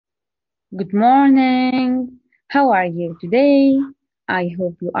Good morning. How are you today? I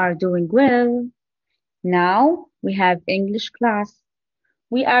hope you are doing well. Now we have English class.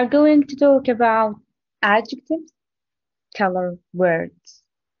 We are going to talk about adjectives, color words.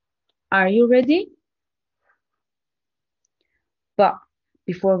 Are you ready? But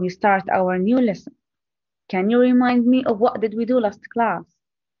before we start our new lesson, can you remind me of what did we do last class?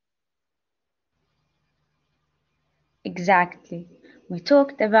 Exactly. We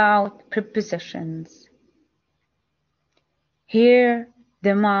talked about prepositions. Here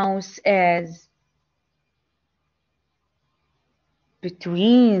the mouse is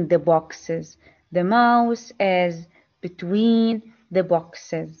between the boxes. The mouse is between the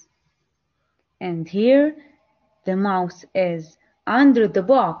boxes. And here the mouse is under the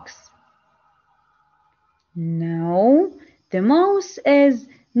box. No, the mouse is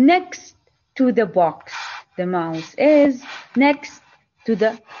next to the box. The mouse is next to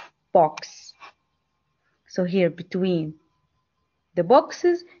the box. So here between the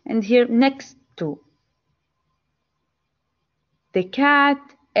boxes and here next to. The cat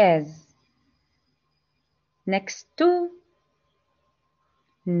is next to.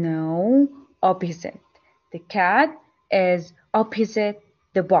 No, opposite. The cat is opposite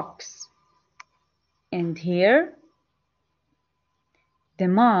the box. And here, the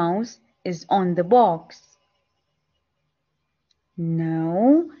mouse is on the box.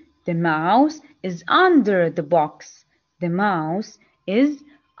 No, the mouse is under the box. The mouse is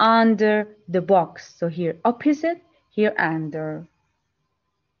under the box. So here opposite, here under.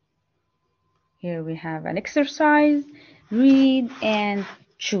 Here we have an exercise. Read and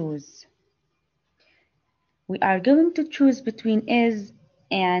choose. We are going to choose between is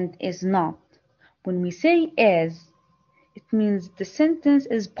and is not. When we say is, it means the sentence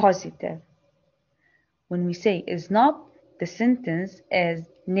is positive. When we say is not, the sentence is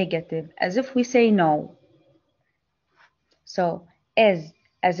negative, as if we say no. So, is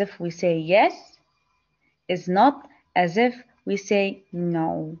as if we say yes, is not as if we say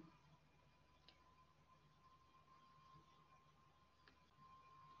no.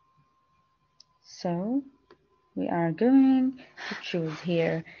 So, we are going to choose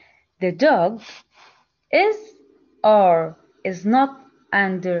here. The dog is or is not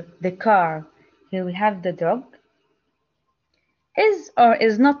under the car. Here we have the dog. Is or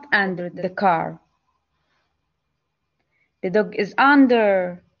is not under the car. The dog is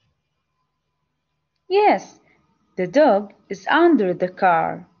under. Yes, the dog is under the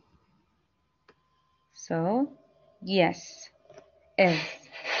car. So, yes, is.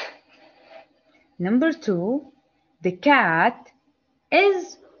 Number 2, the cat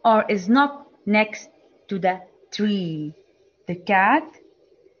is or is not next to the tree. The cat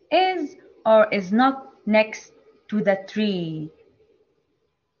is or is not next to the tree.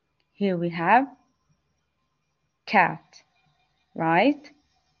 Here we have cat, right?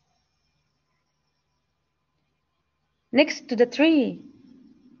 Next to the tree.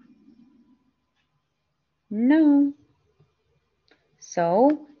 No.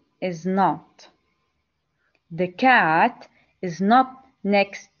 So, is not. The cat is not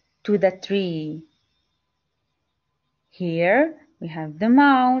next to the tree. Here we have the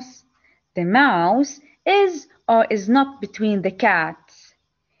mouse. The mouse is or is not between the cats.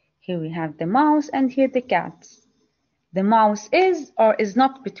 Here we have the mouse and here the cats. The mouse is or is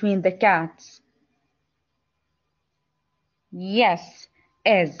not between the cats. Yes,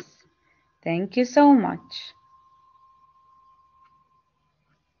 is. Thank you so much.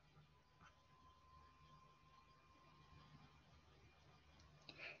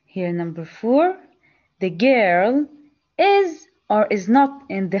 Here number 4. The girl is or is not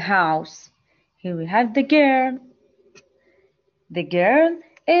in the house. Here we have the girl. The girl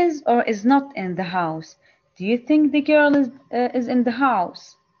is or is not in the house. Do you think the girl is in the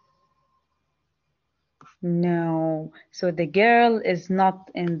house? No. So the girl is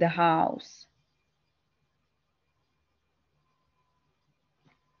not in the house.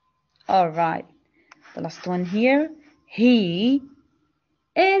 All right. The last one here. He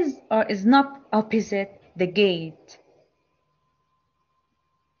is or is not opposite the gate.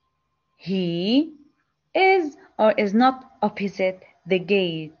 He is or is not opposite the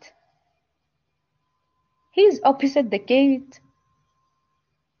gate. He's opposite the gate.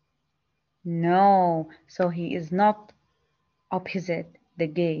 No, so he is not opposite the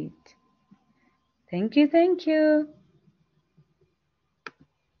gate. Thank you, thank you.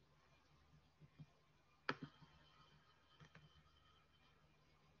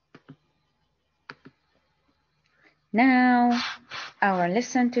 Now, our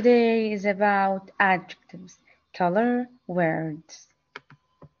lesson today is about adjectives, color words.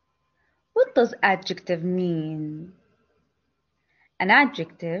 What does adjective mean? An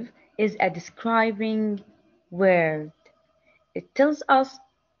adjective is a describing word. It tells us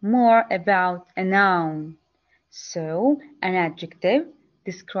more about a noun. So, an adjective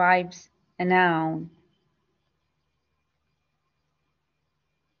describes a noun.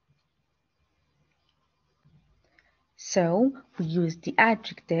 So, we use the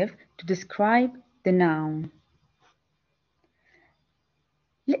adjective to describe the noun.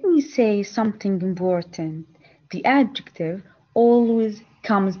 Let me say something important. The adjective always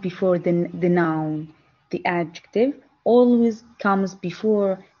comes before the noun. The adjective always comes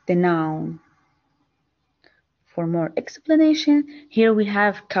before the noun. For more explanation, here we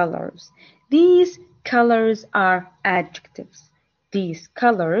have colors. These colors are adjectives. These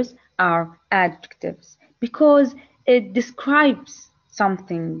colors are adjectives because it describes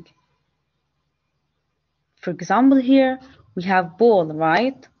something. For example, here we have ball,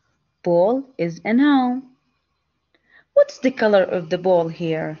 right? Ball is a noun. What's the color of the ball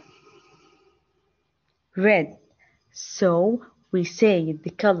here? Red. So we say the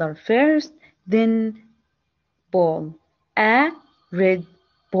color first, then ball. A red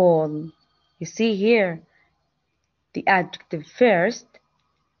ball. You see here the adjective first,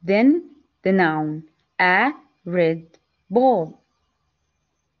 then the noun. A red ball.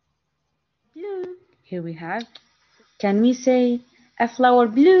 Blue. Here we have. Can we say a flower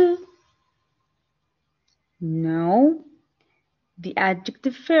blue? No. The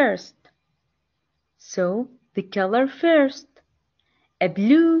adjective first. So the color first. A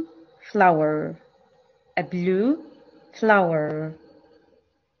blue flower. A blue flower.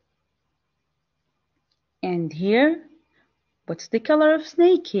 And here, what's the color of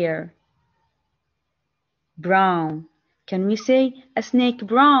snake here? Brown. Can we say a snake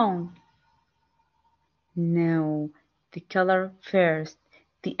brown? No, the color first,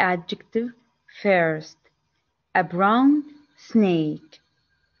 the adjective first. A brown snake.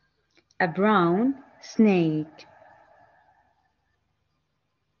 A brown snake.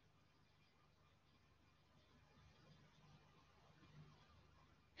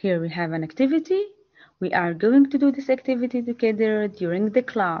 Here we have an activity. We are going to do this activity together during the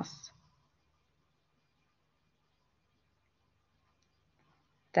class.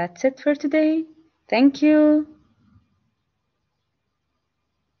 That's it for today. Thank you.